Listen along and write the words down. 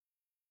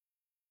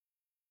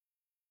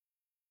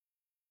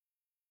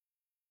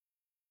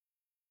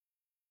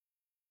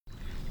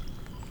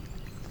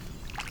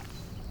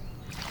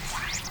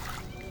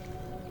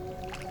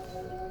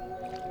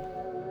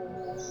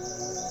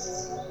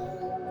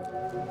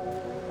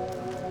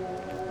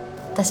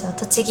私は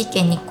栃木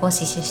県日光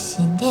市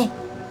出身で、本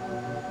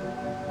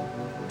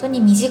当に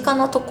身近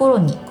なところ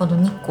にこの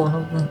日光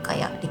の文化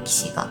や歴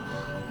史が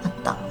あっ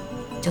た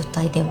状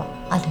態では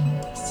ある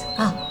んです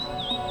が、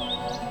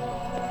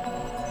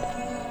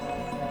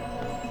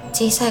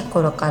小さい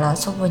頃から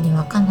祖母に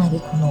はかなり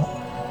この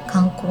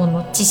観光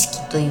の知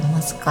識といい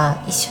ます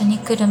か、一緒に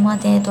車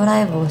でド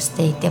ライブをし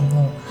ていて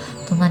も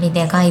隣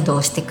でガイド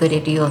をしてく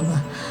れるような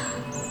感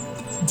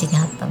じで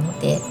あったの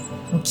で、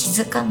もう気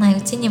づかない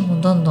うちにも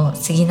どんどん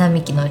杉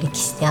並木の歴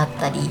史であっ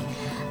たり、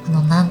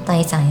男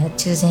体山や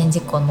中禅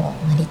寺湖の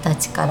成り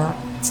立ちから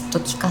ずっと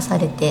聞かさ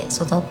れて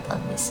育った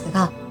んです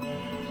が、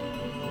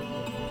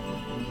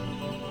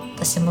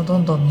私もど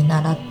んどん見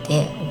習っ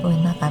て覚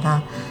えなが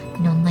ら、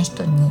いろんな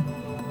人に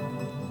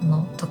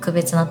特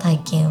別な体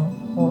験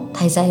を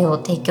滞在を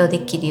提供で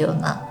きるよう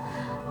な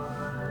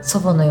祖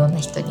母のような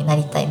人にな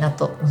りたいな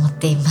と思っ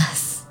ていま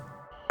す。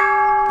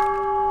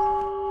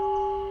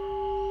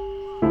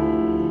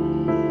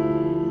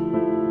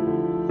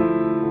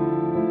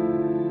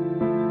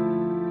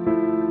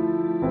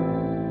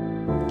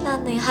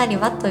やはり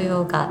和と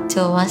洋が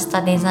調和し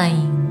たデザイ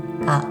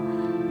ンが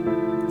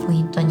ポ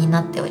イントに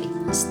なっており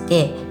まし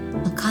て、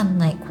館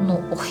内こ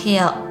のお部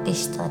屋で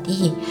した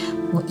り、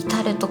もう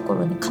至る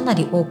所にかな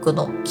り多く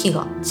の木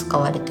が使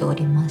われてお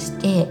りまし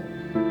て、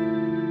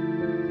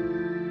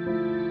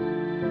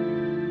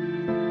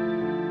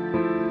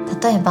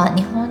例えば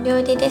日本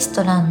料理レス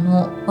トラン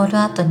のホール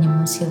アートに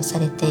も使用さ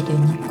れている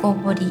日光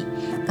彫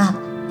が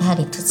やは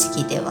り栃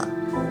木では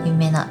有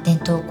名な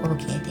伝統工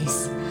芸で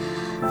す。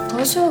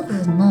東照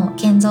宮の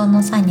建造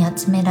の際に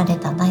集められ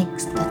た大工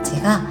たち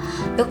が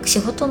よく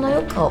仕事の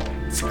余暇を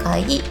使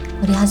い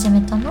彫り始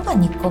めたのが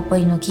日光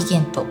彫の起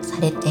源とさ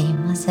れてい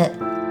ます。や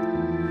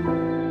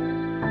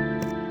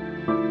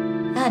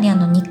はり日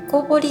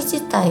光彫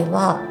自体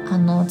は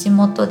地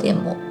元で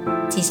も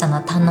小さ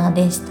な棚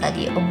でした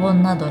りお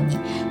盆などに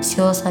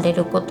使用され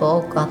ることは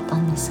多くあった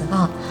んです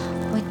が、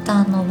こういっ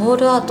たウォー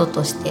ルアート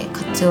として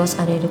活用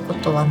されるこ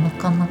とはな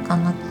かなか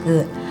な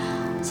く、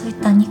そういっ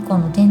た日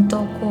光の伝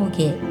統工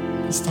芸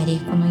でしたり、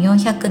この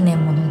400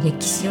年もの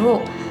歴史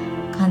を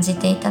感じ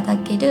ていただ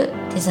ける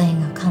デザイン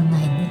が館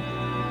内に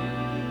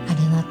あ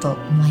るなと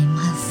思い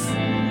ます。